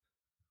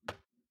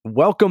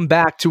Welcome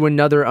back to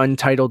another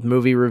Untitled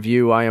Movie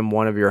Review. I am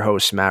one of your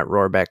hosts, Matt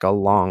Rohrbeck,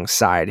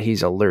 alongside,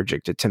 he's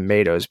allergic to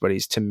tomatoes, but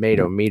he's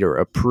tomato meter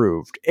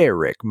approved,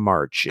 Eric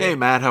Marchik. Hey,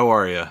 Matt, how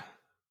are you?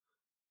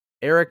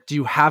 Eric, do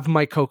you have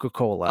my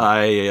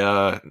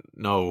Coca-Cola?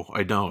 No,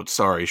 I don't.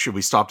 Sorry. Should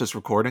we stop this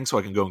recording so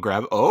I can go and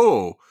grab it?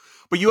 Oh,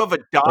 but you have a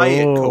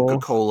Diet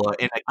Coca-Cola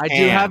in a can. I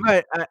do have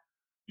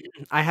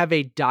I have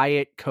a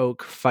Diet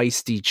Coke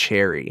Feisty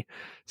Cherry.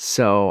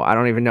 So I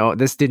don't even know.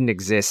 This didn't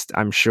exist,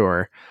 I'm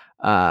sure,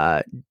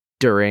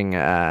 during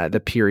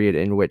the period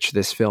in which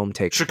this film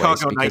takes place.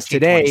 Chicago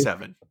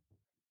 1927.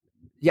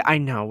 Yeah, I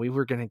know. We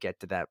were going to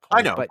get to that point.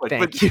 I know, but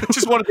thank you.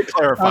 Just wanted to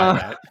clarify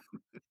that.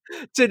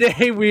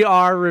 Today we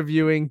are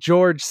reviewing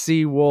George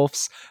C.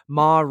 Wolfe's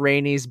Ma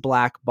Rainey's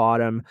Black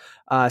Bottom,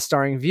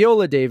 starring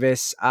Viola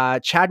Davis,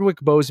 Chadwick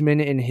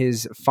Boseman in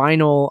his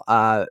final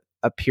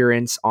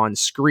appearance on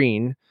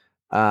screen,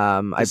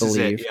 I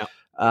believe.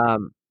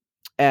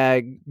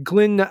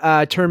 Glenn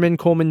Turman,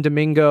 Coleman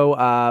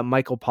Domingo,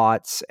 Michael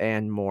Potts,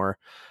 and more.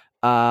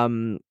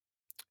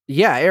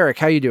 Yeah, Eric,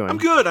 how you doing? I'm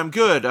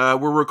good.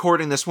 We're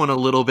recording this one a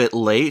little bit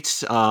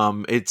late.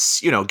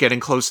 It's getting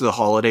close to the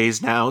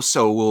holidays now,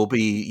 so we'll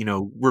be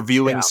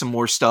reviewing some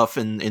more stuff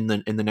in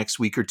the next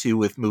week or two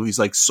with movies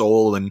like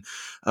Soul and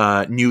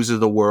News of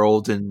the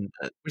World and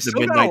The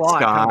Midnight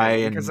Sky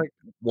and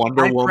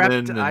Wonder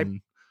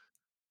Woman.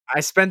 I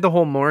spent the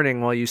whole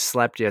morning while you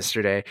slept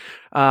yesterday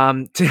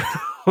to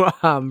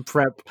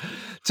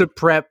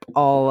prep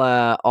all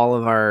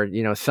of our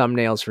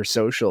thumbnails for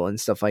social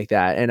and stuff like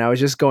that, and I was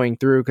just going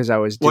through because I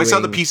was doing. Well, I saw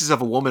the Pieces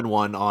of a Woman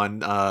one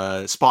on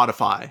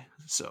Spotify,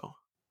 so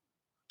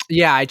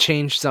yeah, I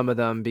changed some of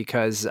them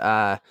because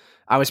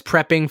I was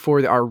prepping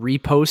for our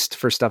repost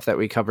for stuff that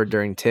we covered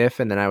during TIFF,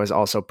 and then I was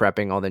also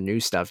prepping all the new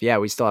stuff. Yeah,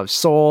 we still have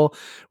Soul,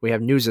 we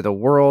have News of the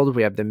World,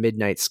 we have The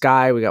Midnight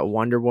Sky, we got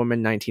Wonder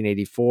Woman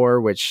 1984,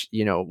 which,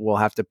 we'll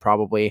have to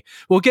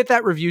we'll get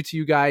that review to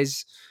you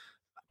guys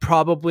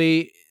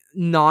probably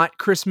not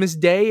Christmas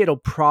Day. It'll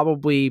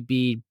probably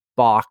be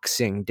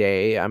Boxing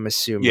Day, I'm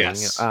assuming.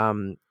 Yes.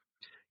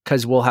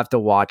 Because we'll have to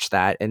watch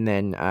that and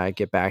then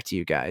get back to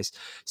you guys.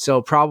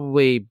 So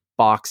probably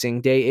Boxing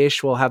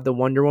Day-ish we'll have the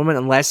Wonder Woman,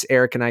 unless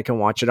Eric and I can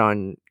watch it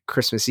on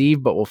Christmas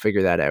Eve, but we'll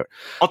figure that out.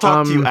 I'll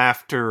talk to you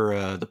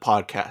after the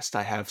podcast.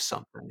 I have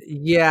something.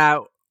 Yeah,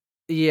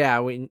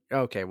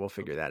 we'll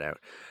figure that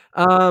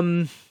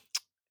out.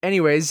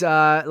 Anyways,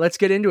 let's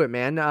get into it,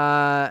 man.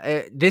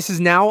 This is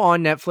now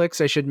on Netflix.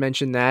 I should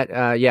mention that.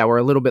 We're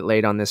a little bit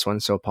late on this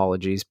one, so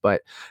apologies, but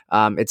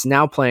it's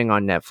now playing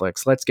on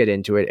Netflix. Let's get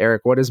into it.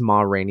 Eric, what is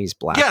Ma Rainey's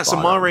Black Bottom? So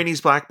Ma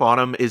Rainey's Black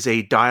Bottom is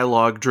a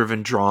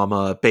dialogue-driven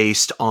drama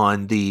based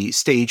on the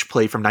stage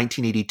play from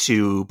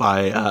 1982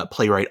 by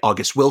playwright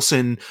August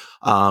Wilson,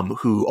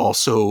 who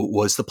also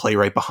was the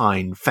playwright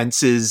behind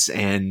Fences.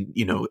 And,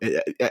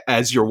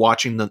 as you're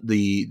watching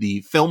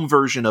the film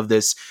version of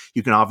this,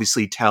 you can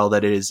obviously tell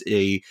that it is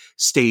a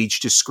stage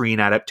to screen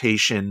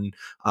adaptation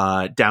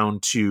down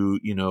to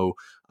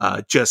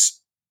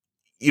just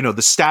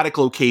the static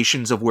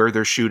locations of where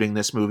they're shooting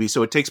this movie.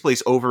 So it takes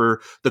place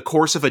over the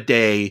course of a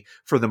day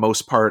for the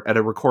most part at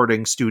a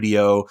recording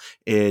studio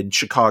in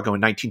Chicago in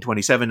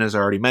 1927. As I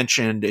already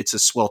mentioned, it's a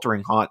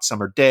sweltering hot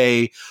summer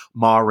day.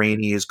 Ma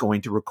Rainey is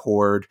going to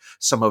record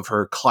some of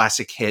her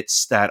classic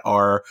hits that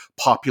are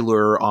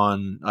popular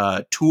on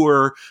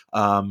tour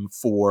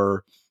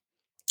for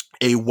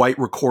a white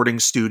recording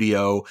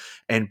studio,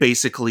 and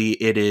basically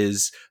it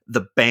is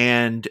the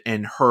band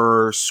and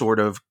her sort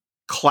of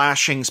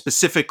clashing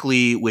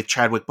specifically with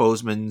Chadwick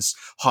Boseman's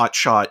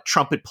hotshot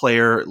trumpet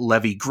player,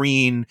 Levy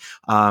Green,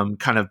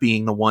 kind of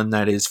being the one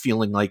that is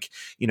feeling like,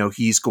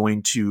 he's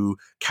going to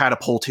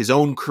catapult his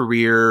own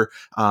career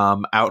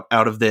out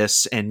of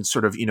this and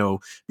sort of,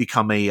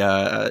 become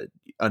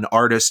an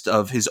artist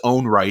of his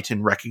own right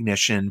in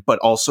recognition. But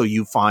also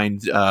you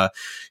find,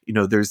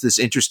 there's this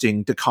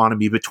interesting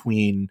dichotomy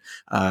between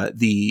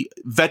the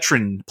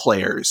veteran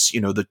players,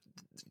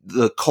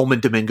 the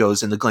Coleman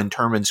Domingos and the Glenn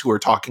Turmans, who are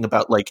talking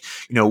about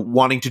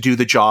wanting to do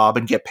the job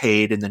and get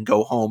paid and then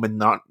go home and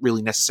not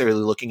really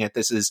necessarily looking at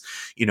this as,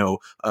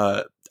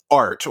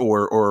 art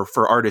or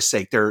for artist's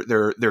sake.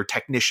 They're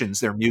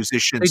technicians, they're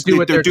musicians. They do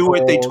what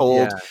they're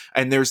told. Yeah.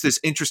 And there's this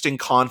interesting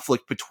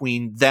conflict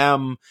between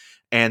them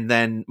and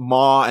then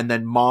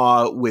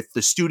Ma with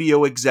the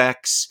studio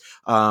execs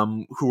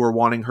who are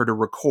wanting her to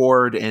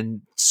record.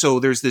 And so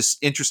there's this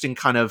interesting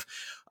kind of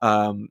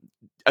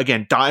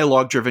again,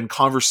 dialogue-driven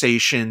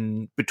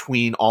conversation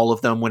between all of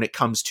them when it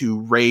comes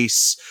to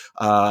race,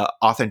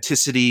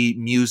 authenticity,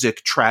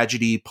 music,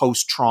 tragedy,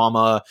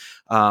 post-trauma.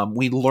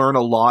 We learn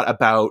a lot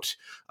about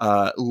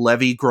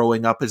Levy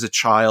growing up as a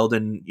child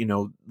and,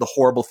 the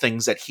horrible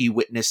things that he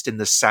witnessed in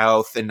the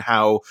South and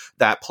how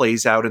that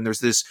plays out. And there's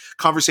this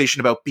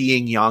conversation about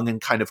being young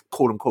and kind of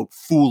quote unquote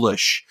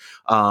foolish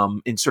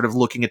in sort of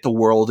looking at the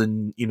world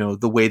and,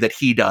 the way that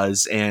he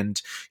does.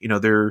 And,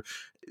 they're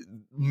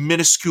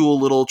minuscule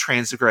little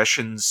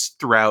transgressions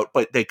throughout,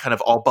 but they kind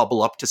of all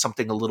bubble up to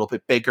something a little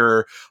bit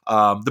bigger.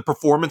 The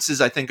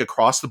performances, I think,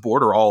 across the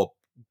board are all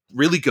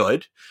really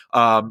good.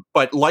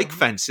 But like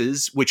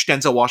Fences, which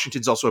Denzel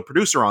Washington's also a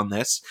producer on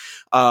this,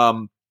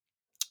 um,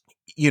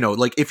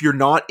 like if you're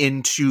not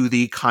into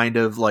the kind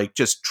of like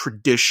just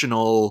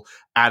traditional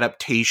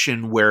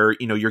adaptation where,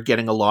 you're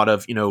getting a lot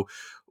of,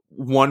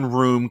 one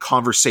room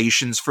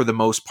conversations for the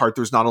most part.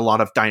 There's not a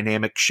lot of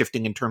dynamic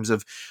shifting in terms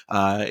of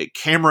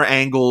camera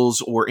angles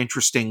or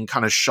interesting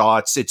kind of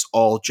shots. It's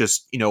all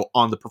just,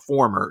 on the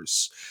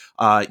performers.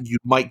 You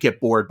might get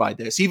bored by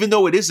this, even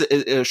though it is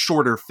a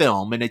shorter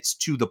film and it's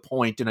to the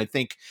point. And I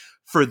think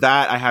for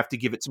that, I have to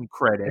give it some I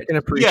credit. can Yeah,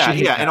 appreciate yeah. And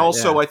that. Yeah.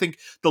 also, I think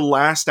the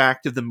last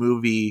act of the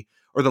movie,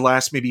 or the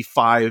last maybe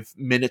 5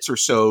 minutes or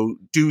so,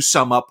 do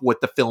sum up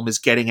what the film is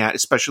getting at,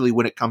 especially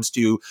when it comes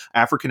to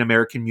African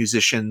American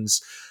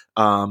musicians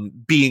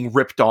being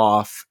ripped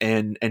off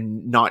and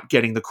not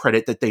getting the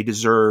credit that they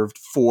deserved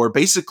for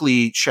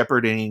basically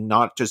shepherding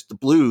not just the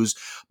blues,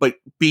 but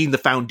being the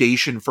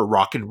foundation for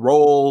rock and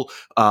roll.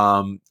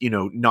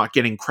 Not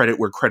getting credit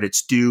where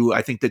credit's due.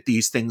 I think that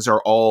these things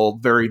are all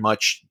very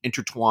much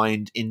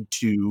intertwined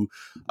into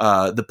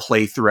the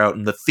play throughout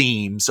and the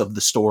themes of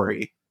the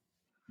story.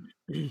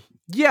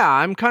 Yeah,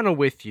 I'm kind of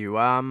with you.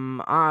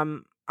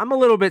 I'm a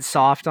little bit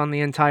soft on the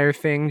entire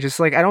thing. Just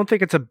like I don't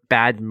think it's a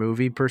bad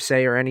movie per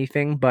se or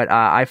anything, but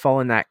I fall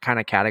in that kind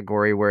of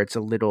category where it's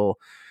a little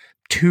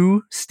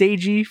too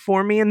stagey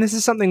for me. And this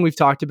is something we've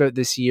talked about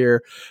this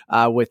year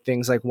with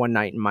things like One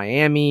Night in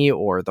Miami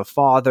or The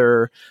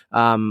Father,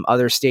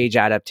 other stage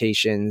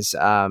adaptations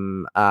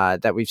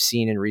that we've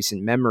seen in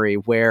recent memory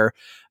where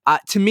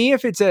to me,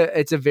 if it's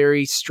a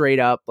very straight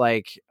up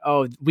like,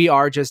 oh, we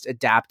are just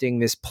adapting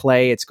this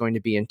play. It's going to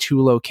be in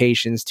two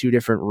locations, two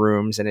different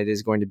rooms, and it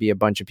is going to be a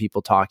bunch of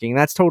people talking.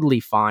 That's totally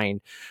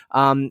fine.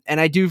 And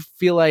I do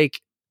feel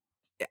like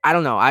I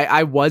don't know.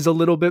 I was a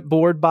little bit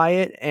bored by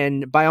it,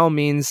 and by all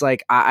means,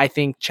 like I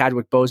think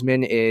Chadwick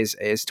Boseman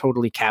is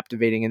totally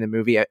captivating in the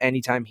movie.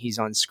 Anytime he's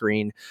on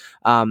screen,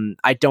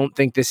 I don't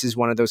think this is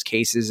one of those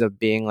cases of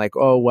being like,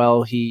 oh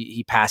well,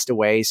 he passed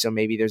away, so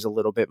maybe there's a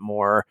little bit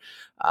more.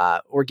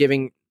 Or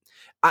giving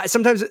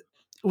sometimes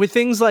with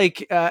things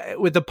like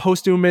with the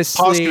Posthumous,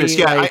 posthumously,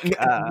 yeah. like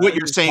What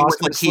you're saying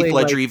with like Heath posthumously,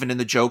 Ledger, like even in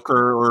the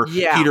Joker, or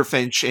yeah, Peter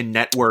Finch in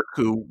Network,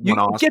 who you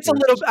won it gets a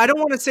little Oscars. I don't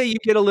want to say you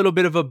get a little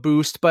bit of a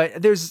boost,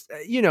 but there's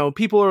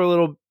people are a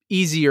little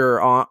easier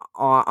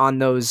on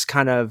those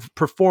kind of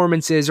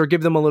performances or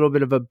give them a little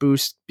bit of a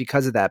boost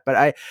because of that.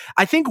 But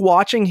I think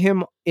watching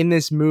him in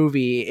this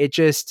movie, it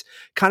just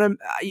kind of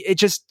it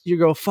just you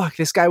go, fuck,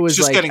 this guy It's was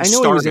just like, getting I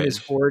know he was in his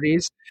started.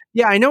 40s.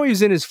 Yeah, I know he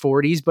was in his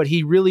 40s, but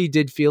he really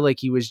did feel like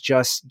he was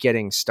just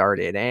getting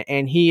started.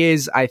 And he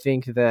is, I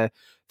think, the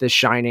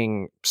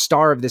shining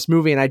star of this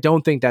movie. And I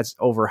don't think that's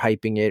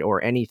overhyping it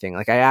or anything.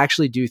 Like I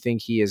actually do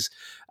think he is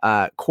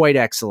quite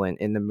excellent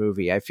in the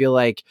movie. I feel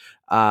like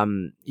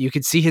you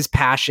could see his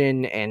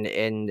passion and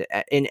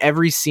in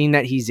every scene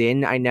that he's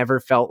in, I never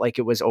felt like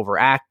it was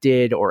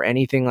overacted or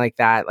anything like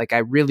that. Like I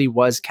really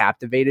was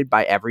captivated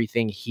by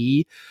everything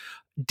he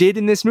did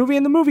in this movie,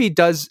 and the movie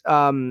does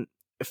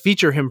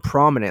feature him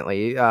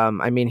prominently.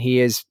 I mean,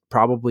 he is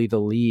probably the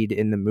lead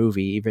in the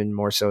movie, even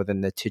more so than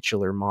the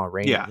titular Ma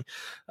Yeah.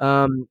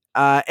 Rainey.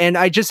 And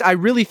I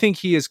really think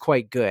he is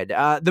quite good.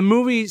 The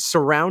movie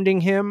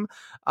surrounding him,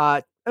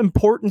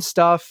 important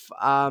stuff.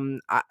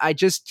 I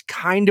just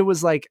kind of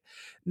was like,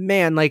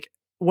 man, like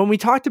when we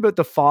talked about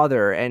The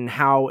Father and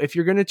how if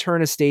you're going to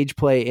turn a stage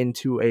play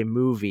into a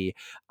movie,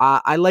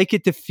 I like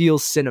it to feel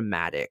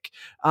cinematic.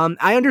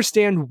 I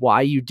understand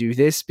why you do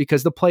this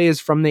because the play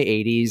is from the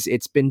 80s.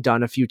 It's been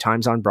done a few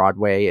times on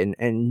Broadway,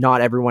 and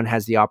not everyone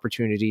has the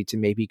opportunity to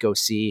maybe go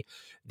see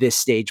this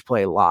stage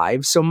play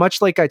live. So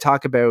much like I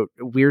talk about,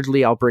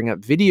 weirdly, I'll bring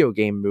up video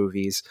game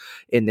movies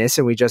in this,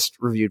 and we just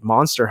reviewed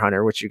Monster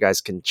Hunter, which you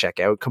guys can check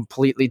out.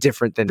 Completely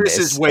different than This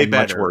is this way and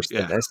much better. worse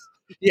than Yeah. this.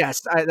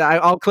 Yes,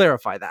 I'll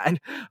clarify that.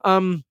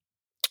 Um,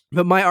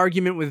 but my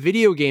argument with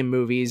video game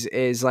movies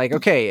is like,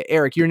 okay,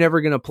 Eric, you're never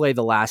going to play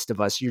The Last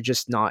of Us. You're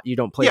just not, you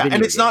don't play Yeah. And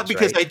video it's not games,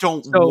 because right? I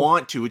don't So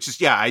want to. It's just,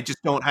 yeah, I just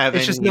don't have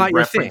it's just any not your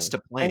reference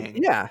thing. to And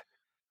playing. yeah.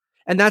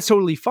 And that's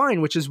totally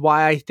fine, which is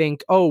why I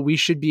think, oh, we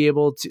should be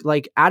able to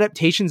like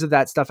adaptations of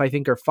that stuff, I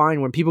think are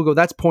fine. When people go,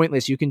 that's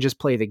pointless, you can just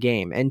play the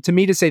game. And to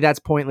me to say that's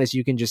pointless,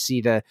 you can just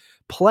see the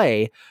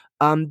play,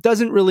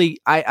 doesn't really,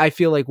 I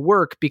feel like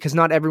work because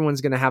not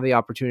everyone's going to have the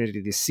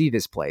opportunity to see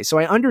this play. So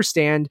I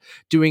understand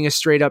doing a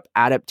straight up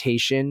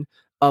adaptation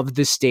of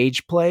the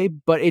stage play,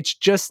 but it's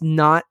just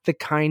not the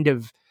kind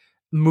of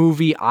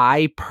movie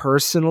I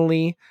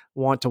personally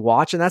want to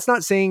watch. And that's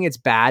not saying it's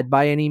bad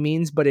by any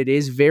means, but it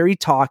is very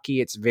talky.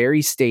 It's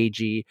very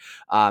stagey.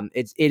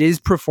 It is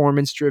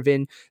performance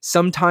driven.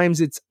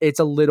 Sometimes it's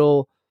a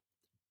little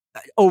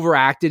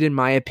overacted in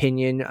my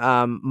opinion,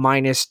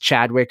 minus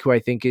Chadwick, who I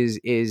think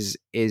is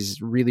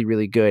really,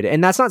 really good.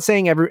 And that's not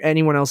saying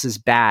anyone else is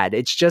bad.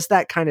 It's just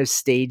that kind of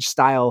stage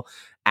style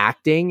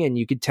acting. And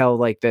you could tell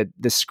like that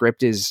the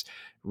script is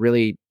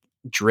really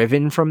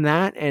driven from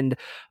that. And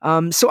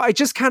so I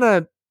just kind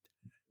of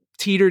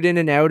teetered in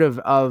and out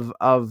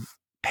of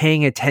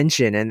paying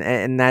attention,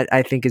 and that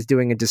I think is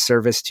doing a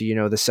disservice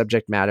to, the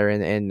subject matter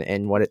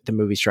and what the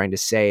movie's trying to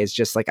say. Is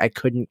just like I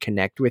couldn't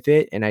connect with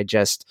it, and I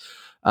just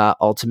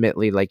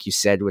ultimately, like you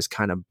said, was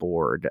kind of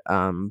bored.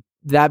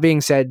 That being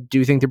said,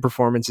 do think the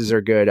performances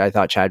are good. I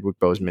thought Chadwick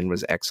Boseman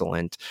was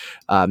excellent.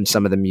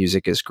 Some of the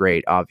music is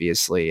great,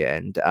 obviously,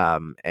 and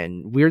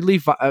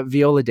weirdly,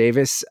 Viola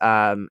Davis.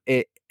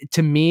 It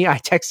to me, I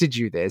texted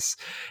you this,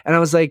 and I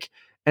was like,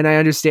 and I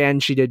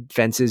understand she did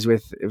Fences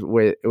with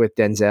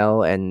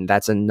Denzel, and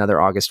that's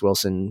another August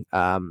Wilson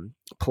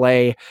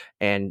play,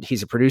 and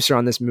he's a producer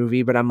on this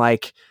movie. But I'm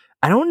like,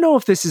 I don't know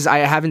if this is. I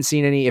haven't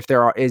seen any. If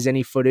is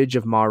any footage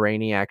of Ma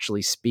Rainey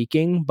actually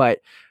speaking, but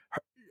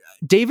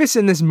Davis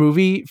in this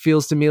movie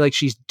feels to me like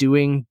she's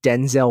doing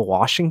Denzel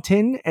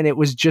Washington, and it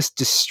was just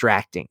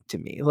distracting to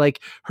me. Like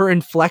her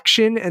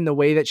inflection and the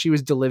way that she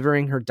was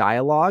delivering her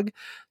dialogue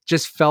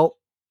just felt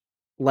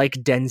like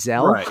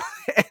Denzel. Right.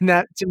 And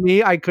that to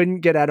me, I couldn't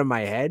get out of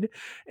my head.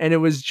 And it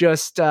was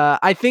just,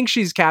 I think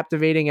she's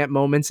captivating at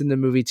moments in the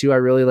movie too. I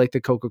really like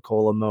the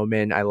Coca-Cola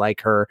moment. I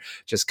like her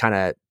just kind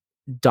of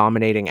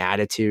dominating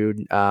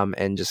attitude,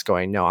 and just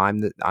going, no, I'm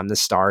the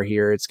star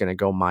here, it's going to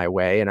go my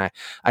way. And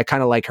I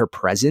kind of like her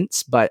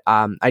presence, but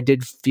I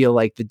did feel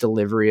like the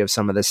delivery of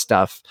some of this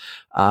stuff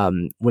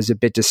was a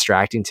bit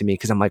distracting to me,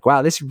 because I'm like,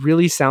 wow, this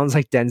really sounds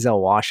like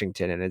Denzel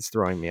Washington, and it's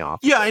throwing me off.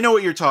 Yeah, I know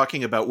what you're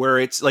talking about, where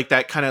it's like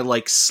that kind of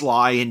like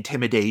sly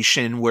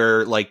intimidation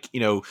where, like,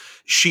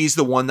 she's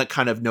the one that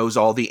kind of knows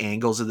all the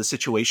angles of the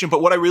situation.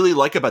 But what I really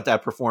like about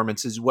that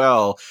performance as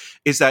well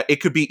is that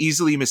it could be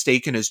easily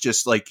mistaken as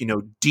just like,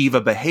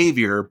 diva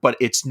behavior, but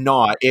it's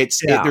not.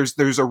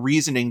 There's a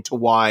reasoning to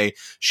why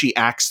she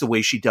acts the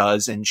way she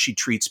does and she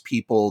treats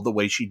people the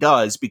way she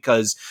does,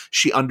 because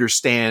she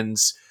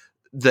understands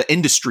the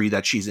industry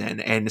that she's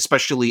in. And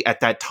especially at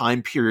that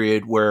time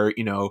period where,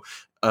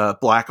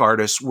 Black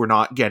artists were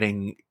not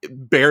getting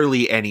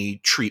barely any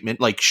treatment.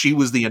 Like she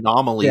was the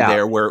anomaly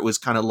there, where it was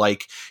kind of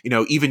like,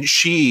 even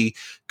she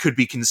could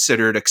be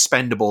considered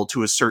expendable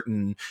to a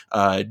certain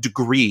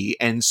degree.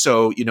 And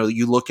so,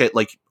 you look at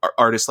like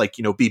artists like,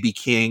 BB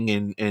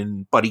King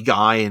and Buddy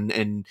Guy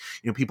and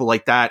people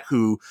like that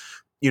who,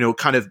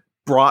 kind of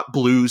brought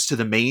blues to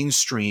the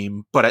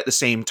mainstream, but at the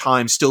same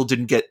time still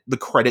didn't get the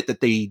credit that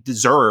they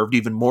deserved,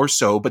 even more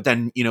so. But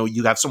then,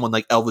 you have someone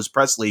like Elvis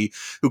Presley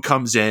who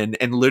comes in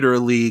and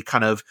literally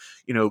kind of,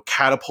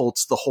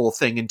 catapults the whole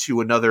thing into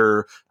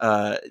another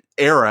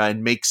era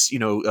and makes,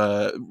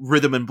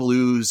 rhythm and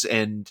blues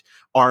and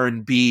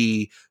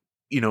R&B,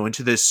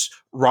 into this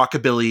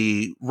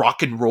rockabilly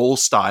rock and roll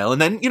style. And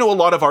then, a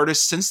lot of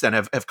artists since then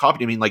have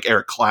copied. I mean, like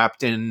Eric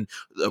Clapton,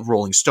 the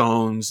Rolling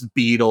Stones, the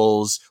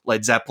Beatles,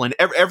 Led Zeppelin,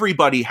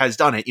 everybody has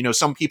done it.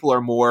 Some people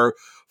are more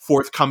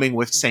forthcoming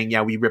with saying,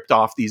 yeah, we ripped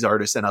off these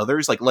artists than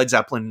others. Like Led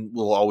Zeppelin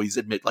will always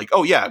admit like,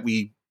 oh yeah,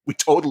 we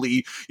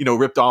totally,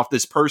 ripped off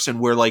this person,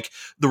 where like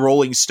the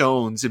Rolling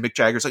Stones and Mick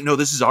Jagger's like, no,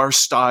 this is our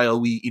style.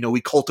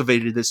 We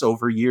cultivated this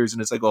over years.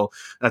 And it's like, oh,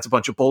 that's a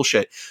bunch of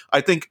bullshit.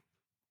 I think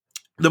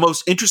the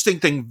most interesting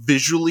thing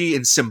visually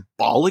and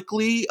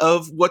symbolically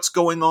of what's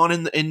going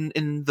on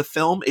in the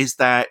film is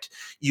that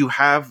you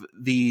have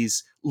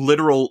these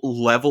literal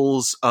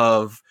levels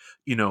of,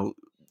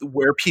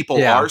 where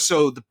people are.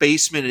 So the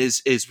basement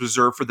is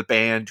reserved for the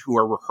band who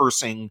are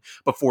rehearsing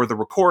before the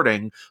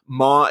recording.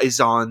 Ma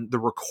is on the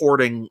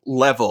recording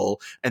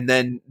level, and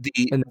then the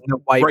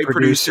white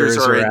producers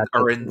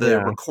are in the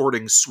yeah.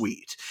 recording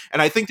suite.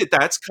 And I think that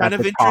that's kind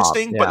of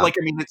interesting, but like,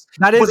 I mean,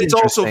 it's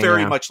also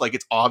very much like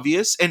it's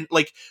obvious. And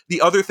like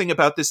the other thing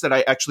about this that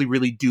I actually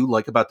really do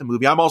like about the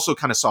movie, I'm also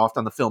kind of soft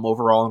on the film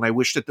overall, and I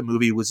wish that the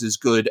movie was as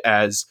good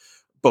as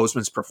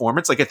Boseman's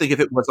performance. Like, I think if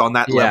it was on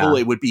that level,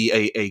 it would be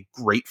a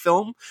great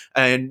film.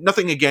 And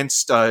nothing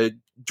against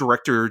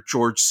director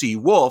George C.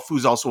 Wolfe,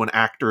 who's also an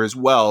actor as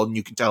well, and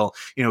you can tell,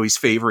 he's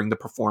favoring the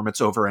performance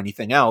over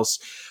anything else.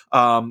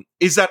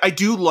 Is that I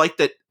do like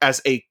that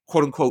as a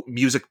quote unquote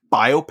music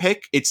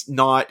biopic, it's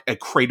not a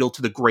cradle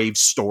to the grave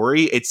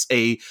story. It's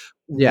a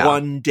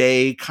one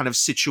day kind of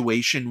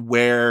situation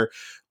where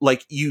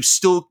like you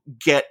still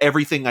get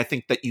everything I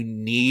think that you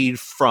need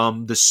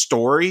from the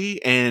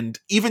story, and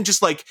even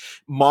just like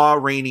Ma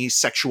Rainey's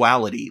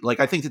sexuality. Like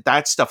I think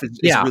that stuff is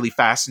really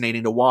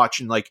fascinating to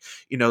watch, and like,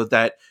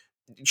 that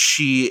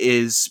she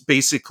is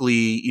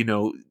basically,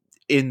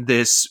 in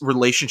this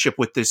relationship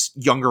with this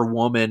younger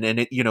woman. And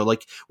it,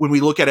 like when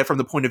we look at it from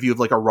the point of view of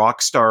like a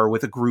rock star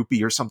with a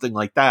groupie or something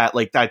like that,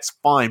 like that's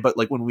fine. But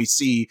like when we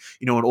see,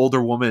 an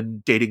older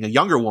woman dating a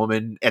younger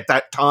woman at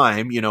that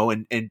time,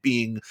 and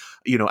being,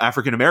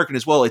 African-American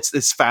as well,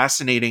 it's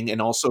fascinating.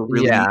 And also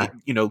really,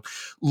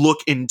 look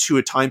into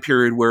a time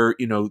period where,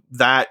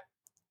 that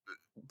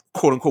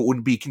quote unquote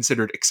wouldn't be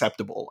considered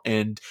acceptable.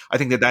 And I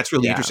think that that's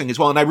really interesting as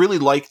well. And I really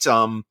liked,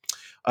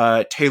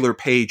 Taylor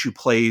Page, who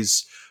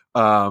plays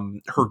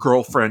her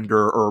girlfriend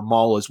or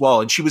Maul as well,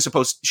 and she's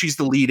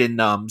the lead in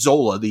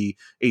Zola, the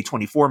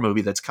A24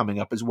 movie that's coming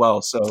up as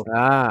well. So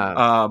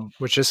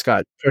which just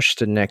got pushed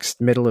to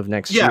middle of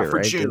next year, for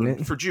right?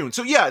 June. For June.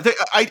 So yeah,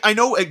 I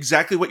know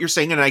exactly what you're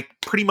saying, and I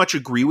pretty much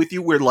agree with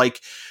you. Where like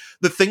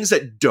The things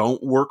that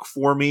don't work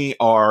for me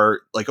are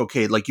like,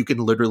 okay, like you can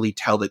literally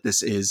tell that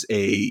this is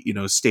a,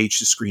 stage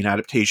to screen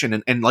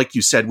adaptation. And like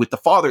you said, with The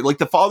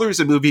Father is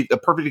a movie, a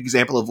perfect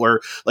example of where,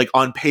 like,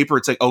 on paper,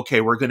 it's like,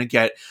 okay, we're going to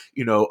get,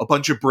 a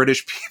bunch of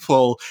British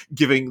people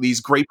giving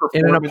these great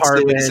In an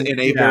performances apartment, in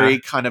a yeah. very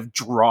kind of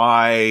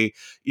dry,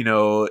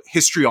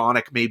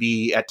 histrionic,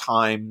 maybe at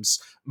times,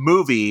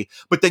 movie.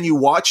 But then you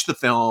watch the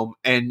film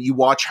and you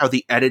watch how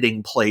the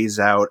editing plays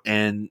out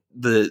and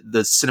the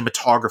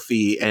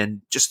cinematography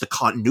and just the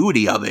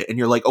continuity of it, and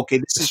you're like, okay,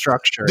 The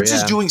structure, this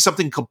is yeah. doing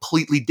something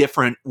completely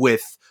different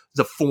with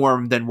the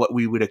form than what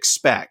we would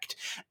expect.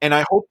 And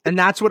I hope And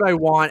that's what I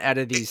want out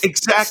of these stage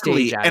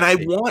exactly. And I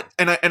adaptations. want,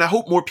 and I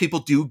hope more people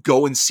do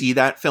go and see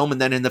that film, and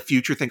then in the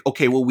future think,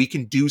 okay, well, we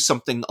can do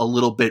something a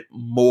little bit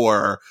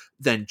more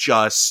than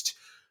just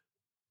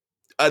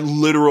a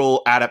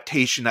literal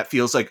adaptation that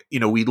feels like,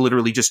 we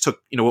literally just took,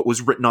 what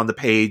was written on the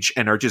page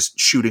and are just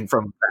shooting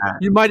from that.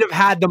 You might have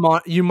had them on.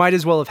 You might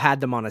as well have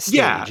had them on a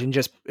Yeah. stage and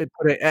just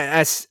put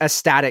a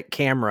static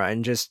camera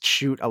and just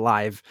shoot a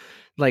live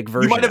like You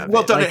might version have of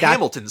well it. done Like it that.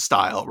 Hamilton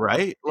style,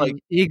 right? Like,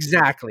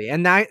 Exactly.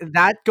 And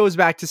that goes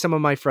back to some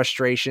of my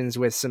frustrations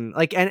with some,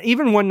 like, and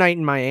even One Night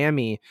in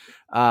Miami,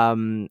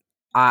 um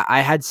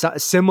I had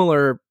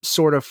similar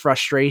sort of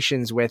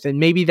frustrations with, and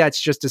maybe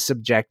that's just a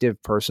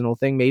subjective personal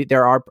thing. Maybe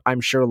there are,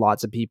 I'm sure,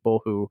 lots of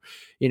people who,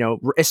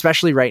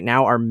 especially right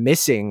now, are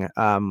missing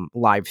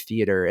live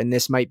theater, and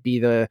this might be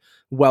the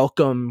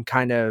welcome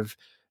kind of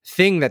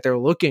thing that they're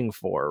looking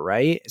for,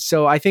 right?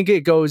 So I think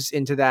it goes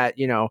into that,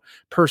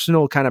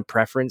 personal kind of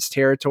preference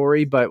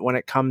territory. But when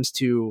it comes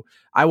to,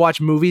 I watch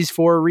movies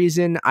for a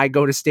reason, I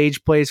go to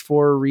stage plays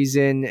for a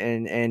reason,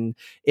 and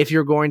if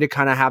you're going to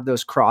kind of have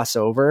those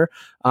crossover,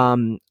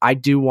 I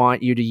do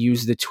want you to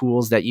use the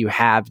tools that you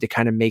have to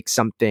kind of make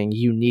something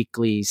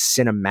uniquely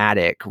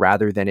cinematic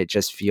rather than it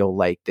just feel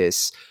like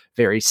this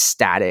very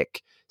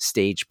static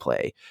stage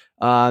play.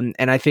 And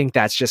I think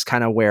that's just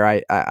kind of where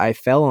I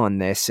fell on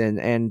this,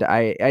 and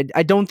I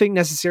don't think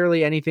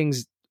necessarily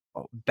anything's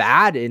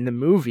bad in the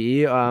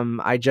movie.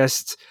 I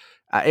just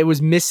it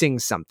was missing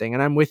something,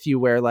 and I'm with you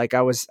where, like,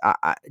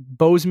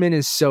 Boseman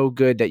is so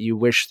good that you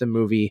wish the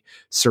movie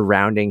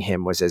surrounding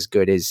him was as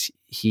good as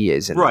he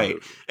is in the right.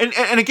 movie.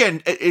 And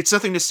again, it's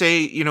nothing to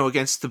say,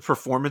 against the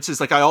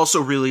performances. Like, I also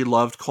really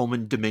loved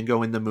Coleman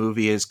Domingo in the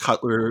movie as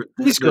Cutler.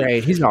 He's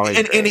great. He's always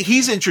And great.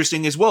 he's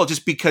interesting as well,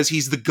 just because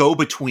he's the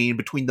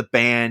between the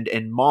band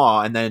and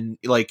Ma, and then,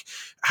 like,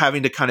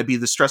 having to kind of be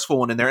the stressful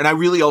one in there. And I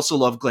really also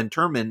love Glenn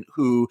Turman,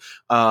 who,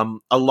 a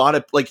lot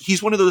of, like,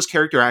 he's one of those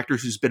character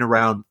actors who's been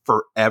around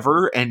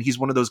forever. And he's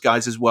one of those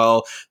guys as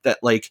well that,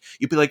 like,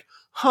 you'd be like,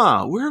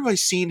 where have I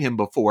seen him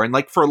before? And,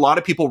 like, for a lot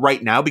of people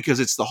right now, because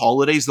it's the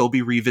holidays, they'll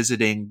be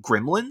revisiting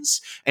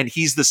Gremlins, and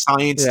he's the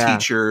science Yeah.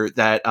 teacher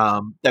that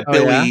Oh yeah.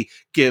 Billy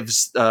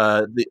gives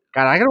God,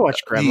 I gotta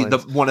watch the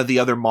Gremlins. one of the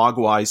other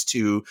Mogwais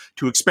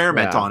to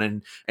experiment Yeah.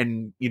 on,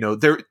 and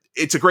there,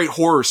 it's a great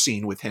horror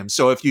scene with him.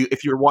 So if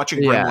you're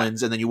watching Yeah.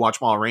 Gremlins and then you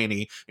watch Ma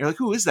Rainey, you're like,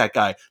 who is that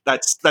guy?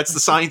 That's the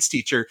science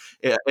teacher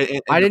in I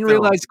the didn't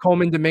film. realize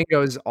Coleman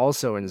Domingo is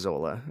also in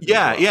Zola as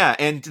Yeah, well. yeah,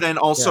 and then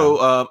Yeah.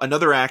 also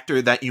another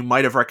actor that you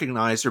might have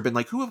recognized or been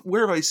like,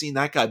 where have I seen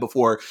that guy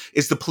before?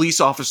 Is the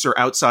police officer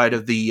outside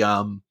of the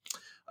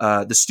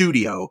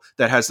studio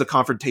that has the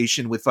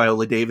confrontation with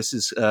Viola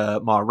Davis's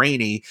Ma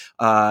Rainey,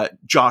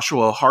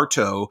 Joshua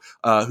Harto,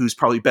 who's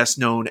probably best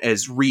known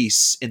as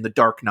Reese in The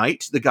Dark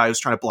Knight, the guy who's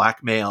trying to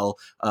blackmail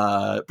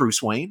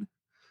Bruce Wayne.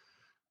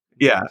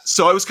 Yeah.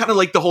 So I was kind of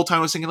like, the whole time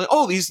I was thinking, like,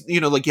 oh, these,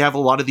 like, you have a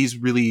lot of these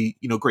really,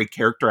 great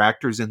character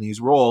actors in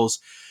these roles.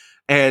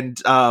 And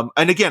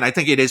again, I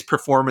think it is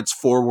performance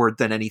forward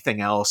than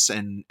anything else.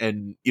 And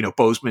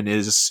Boseman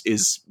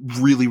is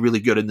really, really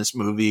good in this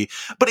movie.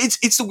 But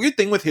it's the weird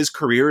thing with his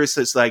career is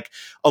it's like,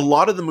 a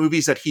lot of the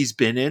movies that he's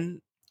been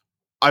in,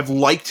 I've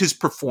liked his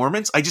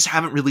performance. I just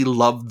haven't really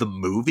loved the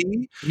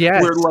movie.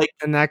 Yes, Where, like,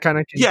 and that kind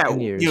of yeah,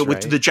 continues,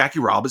 with right? the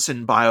Jackie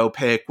Robinson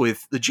biopic,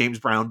 with the James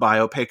Brown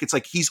biopic, it's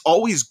like he's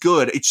always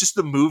good. It's just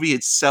the movie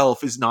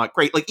itself is not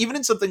great. Like, even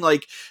in something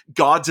like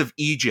Gods of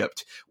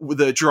Egypt,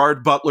 the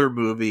Gerard Butler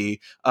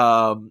movie,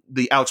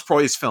 the Alex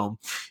Proyas film,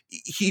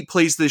 he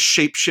plays this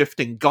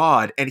shape-shifting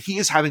god, and he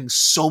is having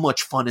so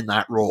much fun in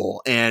that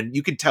role. And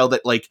you can tell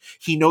that, like,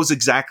 he knows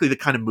exactly the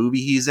kind of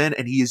movie he's in,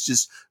 and he is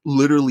just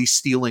literally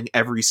stealing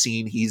every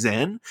scene he's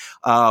in.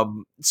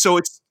 So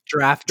it's,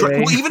 Draft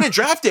Day. well, even in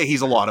Draft Day,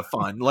 he's a lot of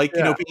fun. Like,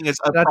 Yeah, being as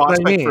a that's what I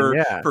prospect mean,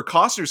 yeah. for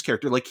Costner's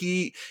character, like,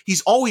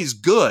 he's always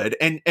good.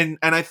 And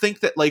I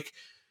think that, like,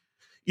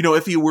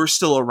 if he were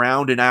still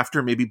around and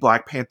after maybe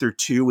Black Panther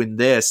 2 and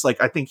this,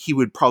 like, I think he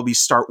would probably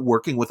start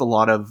working with a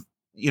lot of,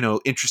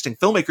 interesting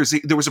filmmakers.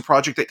 There was a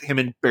project that him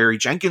and Barry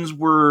Jenkins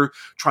were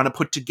trying to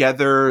put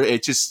together.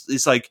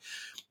 It's like,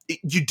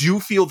 you do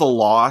feel the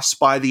loss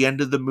by the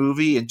end of the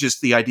movie, and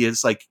just the idea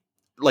is like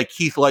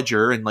Heath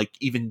Ledger and, like,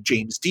 even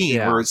James Dean,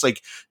 Yeah. where it's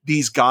like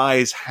these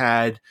guys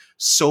had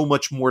so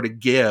much more to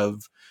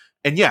give,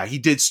 and yeah, he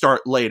did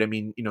start late. I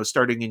mean,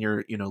 starting in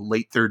your,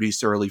 late 30s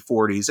to early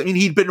 40s. I mean,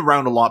 he'd been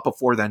around a lot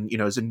before then,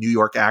 as a New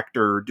York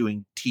actor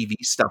doing TV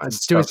stuff and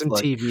Doing stuff some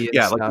like, TV and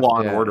yeah, like stuff. Law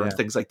and Yeah, Order and yeah.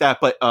 things like that.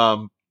 But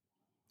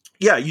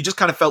yeah, you just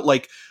kind of felt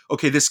like,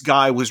 okay, this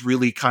guy was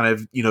really kind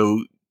of,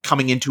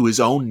 coming into his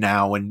own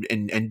now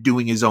and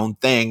doing his own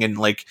thing. And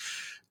like,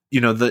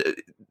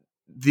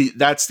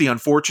 that's the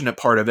unfortunate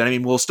part of it. I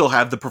mean, we'll still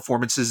have the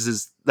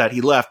performances that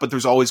he left, but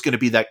there's always going to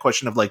be that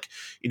question of like,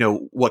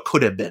 what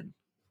could have been.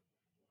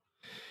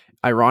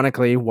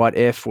 Ironically, What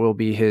If will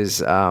be his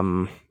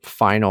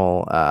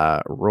final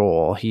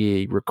role.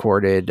 He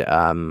recorded,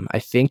 I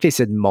think they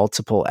said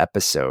multiple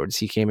episodes.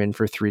 He came in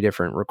for 3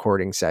 different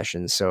recording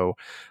sessions. So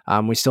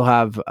we still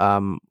have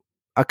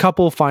a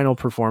couple final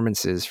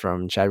performances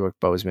from Chadwick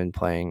Boseman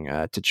playing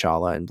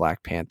T'Challa and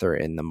Black Panther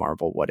in the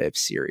Marvel What If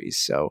series.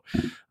 So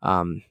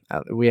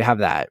we have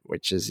that,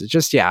 which is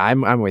just, yeah,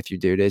 I'm with you,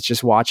 dude. It's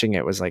just watching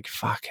it was like,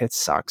 fuck, it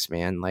sucks,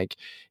 man. Like,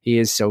 he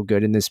is so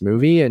good in this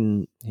movie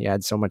and he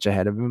had so much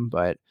ahead of him.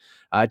 But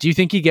do you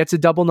think he gets a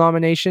double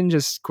nomination?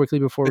 Just quickly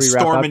before we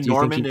wrap Storm up, and do you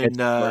think he Norman gets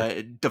more?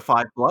 and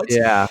Defy Bloods.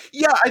 Yeah,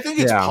 Yeah, I think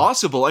it's yeah,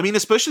 possible. I mean,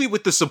 especially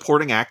with the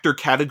supporting actor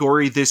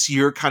category this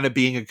year kind of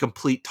being a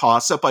complete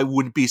toss up, I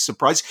wouldn't be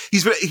surprised.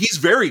 He's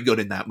very good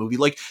in that movie.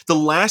 Like the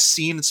last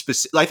scene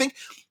specific,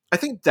 I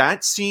think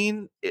that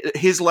scene,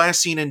 his last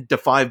scene in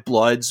Defy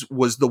Bloods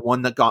was the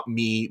one that got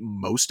me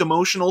most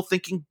emotional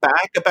thinking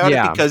back about it,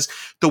 yeah. because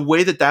the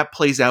way that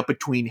plays out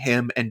between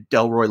him and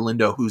Delroy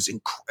Lindo, who's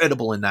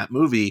incredible in that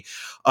movie,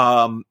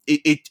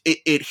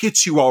 it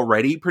hits you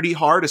already pretty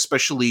hard,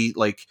 especially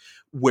like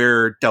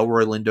where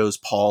Delroy Lindo's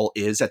Paul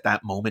is at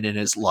that moment in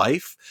his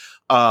life.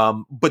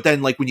 But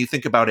then like when you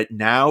think about it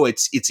now,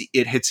 it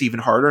hits even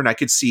harder. And I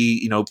could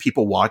see,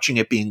 people watching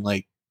it being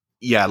like,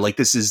 yeah, like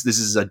this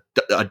is a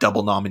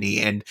double nominee.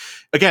 And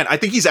again, I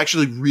think he's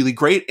actually really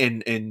great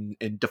in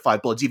Defy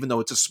Bloods, even though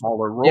it's a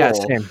smaller Yeah,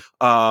 role.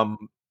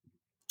 same.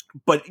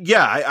 But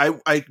yeah,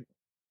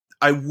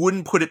 I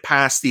wouldn't put it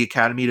past the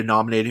Academy to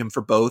nominate him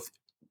for both,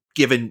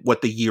 given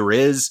what the year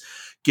is,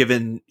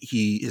 given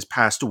he has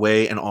passed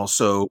away, and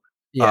also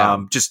Yeah.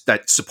 just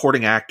that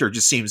supporting actor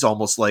just seems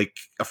almost like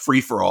a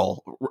free for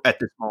all at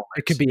this moment.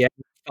 It could be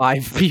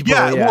 5 people.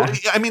 Yeah, well,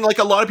 Yeah. I mean, like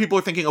a lot of people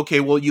are thinking, okay,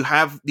 well, you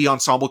have the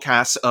ensemble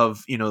cast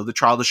of, The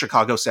Trial of the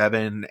Chicago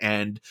 7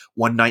 and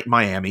One Night in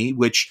Miami,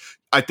 which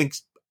I think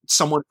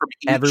someone from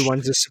each,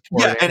 Everyone's a yeah,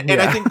 supporting. and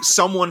I Yeah. think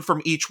someone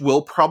from each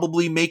will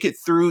probably make it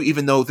through,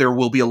 even though there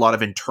will be a lot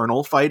of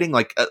internal fighting.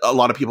 Like a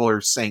lot of people are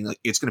saying, like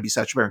it's going to be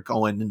Sacha Baron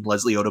Cohen and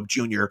Leslie Odom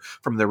Jr.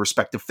 from their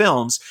respective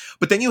films,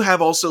 but then you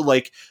have also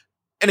like,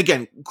 and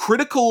again,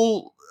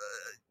 critical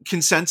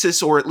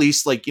consensus, or at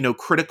least like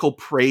critical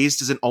praise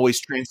doesn't always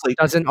translate.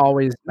 Doesn't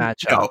always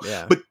match No, up.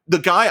 Yeah. but the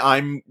guy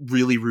I'm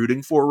really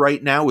rooting for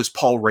right now is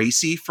Paul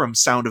Raci from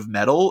Sound of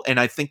Metal, and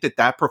I think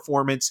that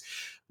performance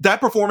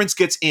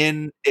gets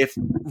in if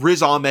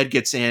Riz Ahmed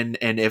gets in,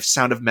 and if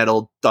Sound of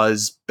Metal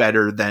does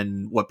better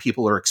than what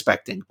people are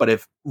expecting. But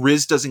if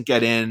Riz doesn't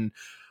get in,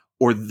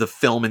 or the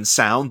film and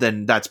sound,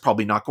 then that's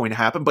probably not going to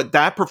happen. But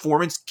that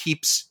performance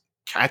keeps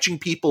catching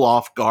people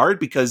off guard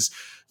because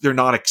they're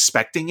not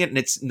expecting it, and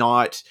it's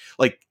not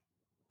like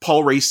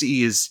Paul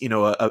Raci is,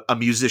 a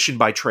musician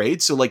by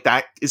trade. So like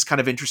that is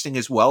kind of interesting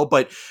as well.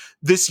 But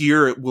this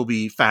year it will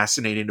be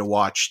fascinating to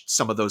watch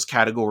some of those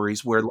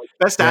categories where like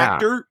best Yeah.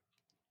 actor,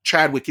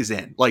 Chadwick is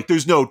in. Like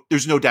there's no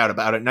doubt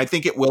about it. And I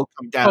think it will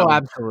come Oh, down to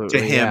absolutely.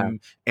 Yeah. him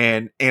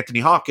and Anthony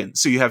Hopkins.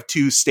 So you have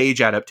 2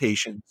 stage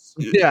adaptations,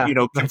 Yeah.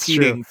 That's true.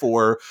 competing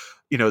for,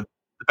 the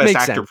best Makes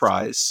actor sense.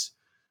 prize.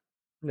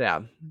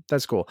 Yeah,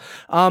 that's cool.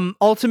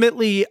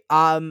 Ultimately,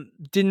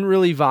 didn't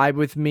really vibe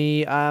with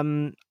me.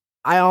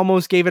 I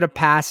almost gave it a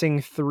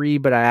passing 3,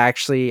 but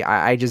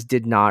I just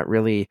did not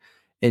really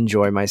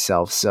enjoy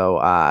myself. So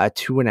a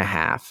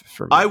 2.5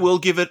 for me. I will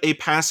give it a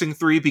passing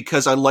 3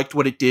 because I liked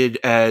what it did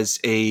as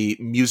a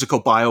musical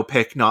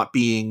biopic, not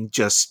being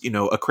just,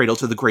 a cradle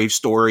to the grave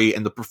story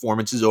and the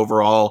performances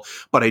overall.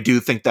 But I do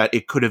think that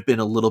it could have been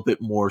a little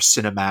bit more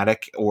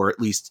cinematic, or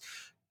at least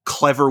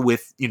clever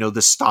with,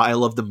 the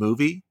style of the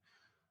movie.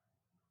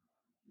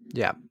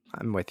 Yeah,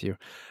 I'm with you.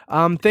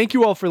 Thank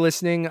you all for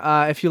listening.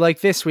 If you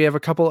like this, we have a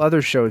couple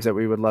other shows that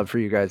we would love for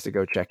you guys to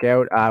go check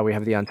out. We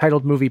have the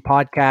Untitled Movie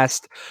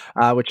Podcast,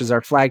 which is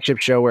our flagship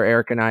show where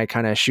Eric and I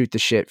kind of shoot the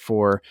shit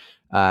for,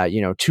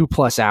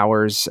 2+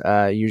 hours,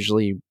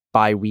 usually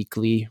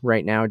bi-weekly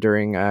right now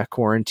during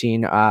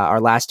quarantine.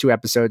 Our last 2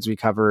 episodes we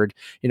covered,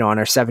 on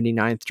our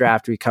 79th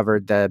draft, we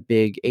covered the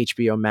big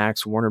HBO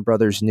Max Warner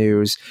Brothers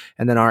news.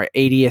 And then our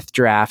 80th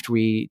draft,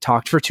 we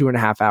talked for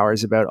 2.5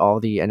 hours about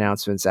all the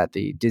announcements at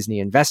the Disney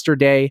Investor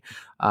Day,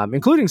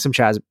 including some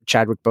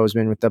Chadwick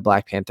Boseman with the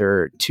Black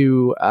Panther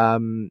 2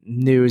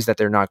 news that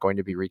they're not going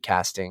to be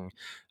recasting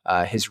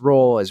his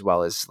role, as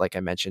well as, like I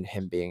mentioned,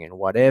 him being in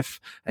What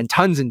If, and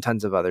tons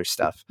of other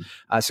stuff.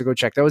 So go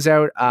check those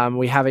out.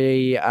 We have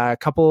a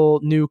couple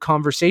new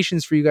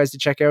conversations for you guys to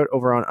check out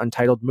over on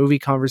Untitled Movie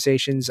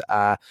Conversations.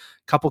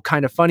 couple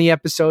kind of funny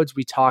episodes.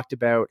 We talked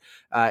about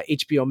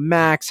HBO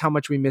Max, how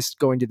much we missed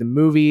going to the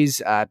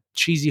movies,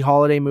 cheesy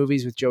holiday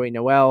movies with Joey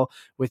Noel.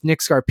 With Nick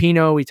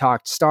Scarpino, we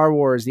talked Star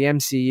Wars, the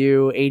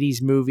MCU, 80s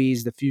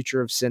movies, the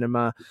future of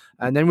cinema.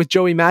 And then with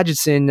Joey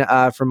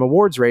Magidson from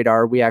Awards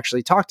Radar, we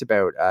actually talked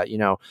about,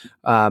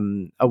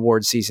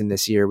 awards season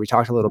this year. We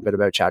talked a little bit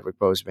about Chadwick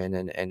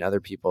Boseman and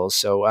other people.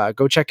 So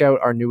go check out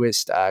our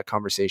newest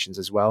conversations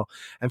as well.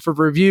 And for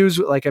reviews,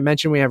 like I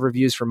mentioned, we have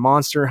reviews for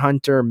Monster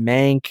Hunter,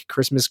 Mank,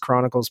 Christmas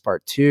Chronicles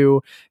Part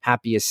 2,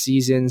 Happiest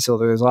Season. So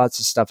there's lots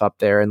of stuff up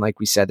there. And like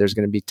we said, there's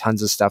going to be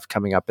tons of stuff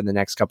coming up in the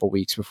next couple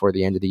weeks before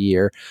the end of the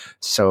year.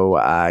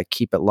 So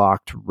keep it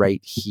locked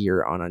right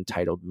here on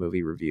Untitled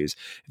Movie Reviews.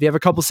 If you have a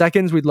couple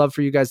seconds, we'd love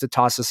for you guys to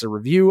toss us a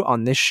review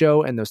on this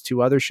show and those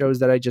two other shows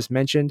that I just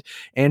mentioned,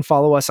 and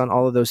follow us on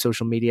all of those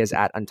social medias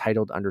at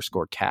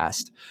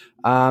Untitled_cast.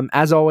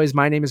 As always,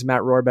 my name is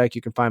Matt Rohrbeck.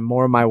 You can find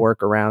more of my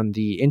work around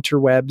the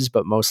interwebs,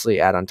 but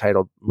mostly at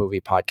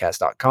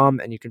UntitledMoviePodcast.com.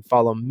 And you can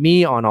follow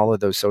me on all of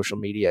those social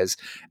medias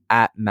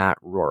at Matt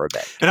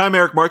Rohrbeck. And I'm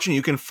Eric Marchin.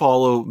 You can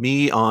follow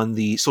me on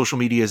the social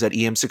medias at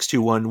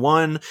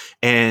EM6211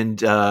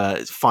 and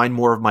find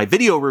more of my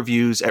video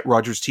reviews at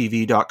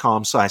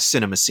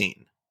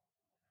RogersTV.com/CinemaScene.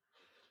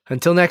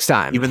 Until next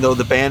time. Even though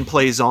the band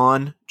plays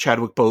on,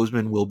 Chadwick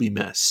Boseman will be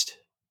missed.